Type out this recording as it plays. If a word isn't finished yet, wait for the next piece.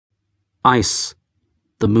Ice,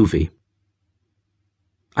 the movie.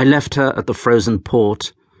 I left her at the frozen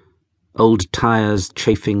port, old tires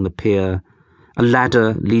chafing the pier, a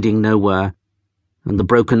ladder leading nowhere, and the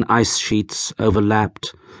broken ice sheets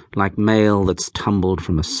overlapped like mail that's tumbled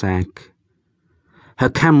from a sack. Her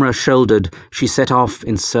camera shouldered, she set off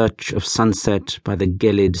in search of sunset by the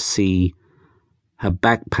gelid sea, her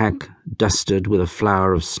backpack dusted with a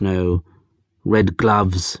flower of snow, red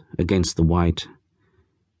gloves against the white.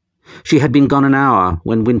 She had been gone an hour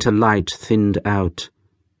when winter light thinned out,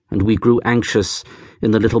 and we grew anxious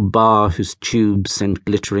in the little bar whose tubes sent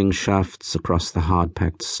glittering shafts across the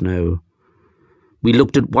hard-packed snow. We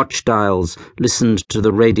looked at watch dials, listened to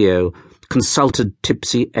the radio, consulted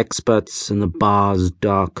tipsy experts in the bar's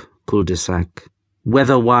dark cul-de-sac,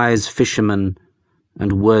 weather-wise fishermen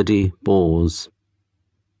and wordy bores.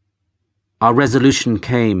 Our resolution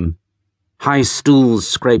came. High stools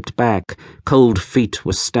scraped back, cold feet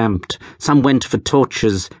were stamped, some went for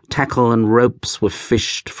torches, tackle and ropes were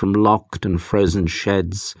fished from locked and frozen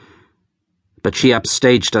sheds. But she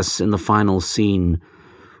upstaged us in the final scene,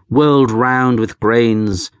 whirled round with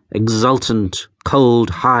grains, exultant, cold,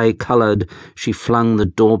 high-coloured, she flung the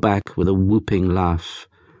door back with a whooping laugh.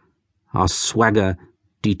 Our swagger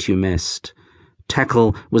detumesced.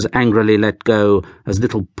 Tackle was angrily let go as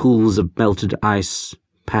little pools of melted ice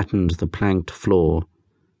patterned the planked floor.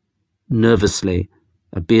 Nervously,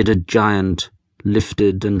 a bearded giant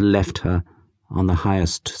lifted and left her on the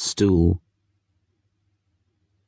highest stool.